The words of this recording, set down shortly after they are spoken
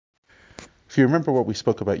If you remember what we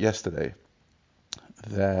spoke about yesterday,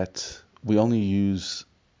 that we only use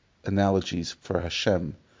analogies for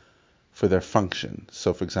Hashem for their function.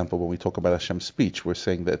 So, for example, when we talk about Hashem's speech, we're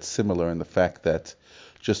saying that it's similar in the fact that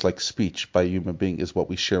just like speech by a human being is what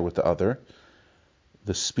we share with the other,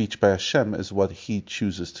 the speech by Hashem is what He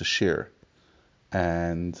chooses to share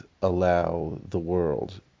and allow the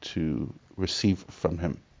world to receive from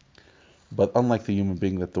Him. But unlike the human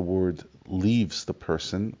being that the word leaves the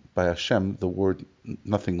person, by Hashem, the word,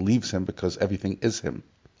 nothing leaves him because everything is Him.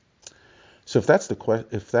 So if that's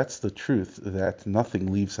the truth, that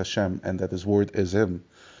nothing leaves Hashem and that His word is Him,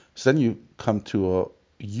 so then you come to a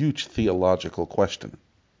huge theological question.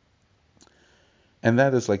 And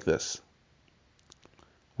that is like this.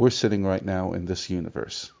 We're sitting right now in this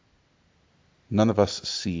universe. None of us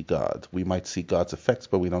see God. We might see God's effects,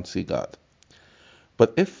 but we don't see God.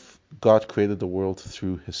 But if God created the world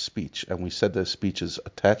through His speech, and we said that His speech is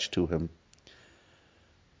attached to Him,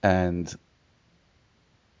 and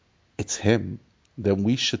it's Him, then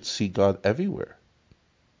we should see God everywhere.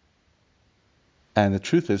 And the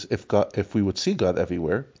truth is, if we would see God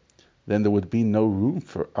everywhere, then there would be no room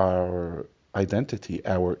for our identity,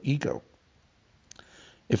 our ego.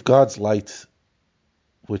 If God's light,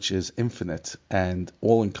 which is infinite and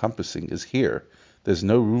all-encompassing, is here, there's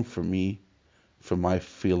no room for me, for my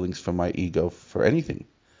feelings, for my ego, for anything,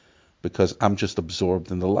 because I'm just absorbed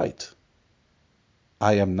in the light.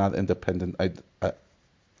 I am not independent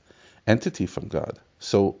entity from God.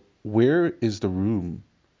 So where is the room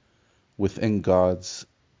within God's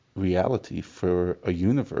reality for a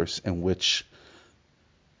universe in which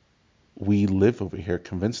we live over here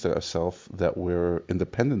convinced of ourselves that we're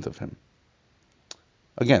independent of Him?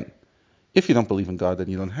 Again, if you don't believe in God, then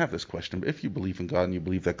you don't have this question. But if you believe in God and you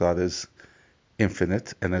believe that God is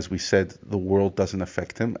infinite, and as we said, the world doesn't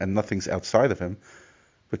affect Him and nothing's outside of Him,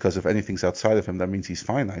 because if anything's outside of Him, that means He's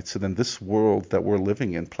finite. So then this world that we're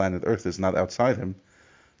living in, planet Earth, is not outside Him.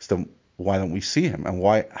 So why don't we see Him? And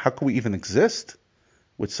how can we even exist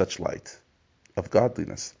with such light of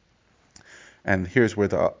godliness? And here's where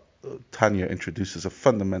the Tanya introduces a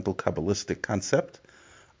fundamental Kabbalistic concept,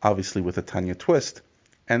 obviously with a Tanya twist,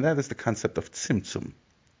 and that is the concept of tzimtzum.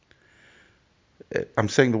 I'm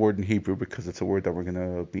saying the word in Hebrew because it's a word that we're going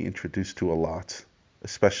to be introduced to a lot,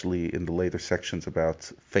 especially in the later sections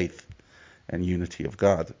about faith and unity of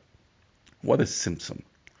God. What is tzimtzum?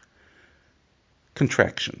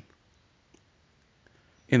 Contraction.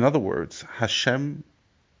 In other words, Hashem,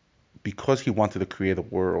 because He wanted to create a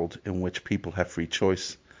world in which people have free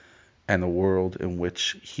choice and a world in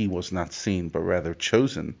which He was not seen but rather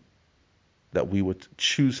chosen, that we would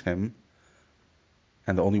choose Him,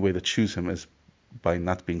 and the only way to choose Him is by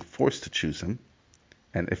not being forced to choose Him.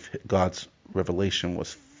 And if God's revelation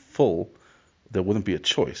was full, there wouldn't be a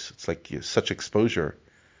choice. It's like such exposure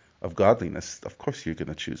of godliness, of course you're going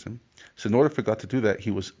to choose Him. So in order for God to do that,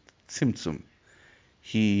 He was tzimtzum.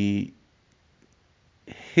 He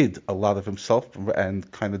hid a lot of Himself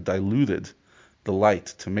and kind of diluted the light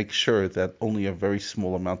to make sure that only a very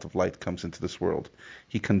small amount of light comes into this world.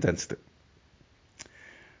 He condensed it.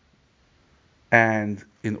 And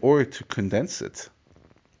in order to condense it,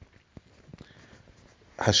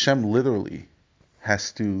 Hashem literally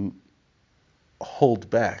has to hold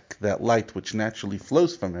back that light which naturally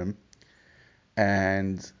flows from Him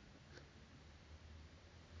and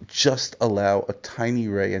just allow a tiny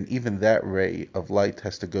ray, and even that ray of light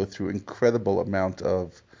has to go through incredible amount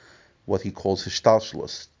of what He calls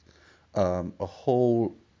hishtalshelus, a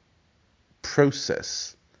whole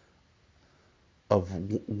process of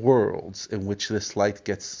worlds in which this light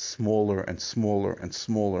gets smaller and smaller and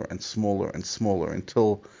smaller and smaller and smaller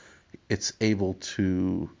until it's able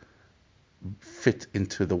to fit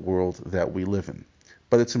into the world that we live in.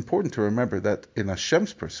 But it's important to remember that in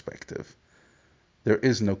Hashem's perspective, there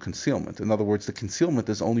is no concealment. In other words, the concealment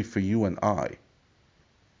is only for you and I.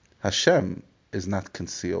 Hashem is not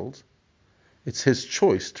concealed. It's His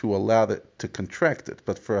choice to allow it to contract it.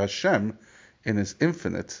 But for Hashem, in His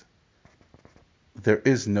infinite, there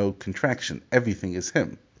is no contraction. Everything is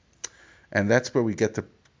Him. And that's where we get the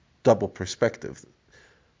double perspective.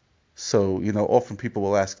 So, often people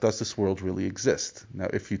will ask, does this world really exist? Now,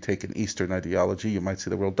 if you take an Eastern ideology, you might say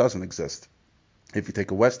the world doesn't exist. If you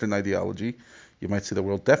take a Western ideology, you might say the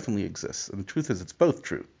world definitely exists. And the truth is, it's both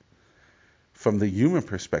true. From the human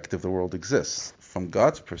perspective, the world exists. From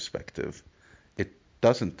God's perspective, it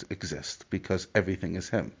doesn't exist because everything is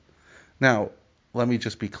Him. Now, let me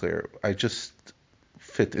just be clear. I just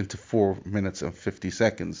fit into 4 minutes and 50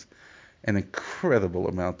 seconds an incredible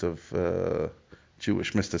amount of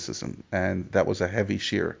Jewish mysticism, and that was a heavy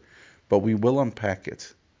shear. But we will unpack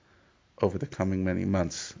it over the coming many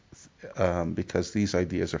months, because these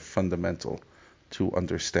ideas are fundamental to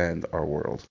understand our world.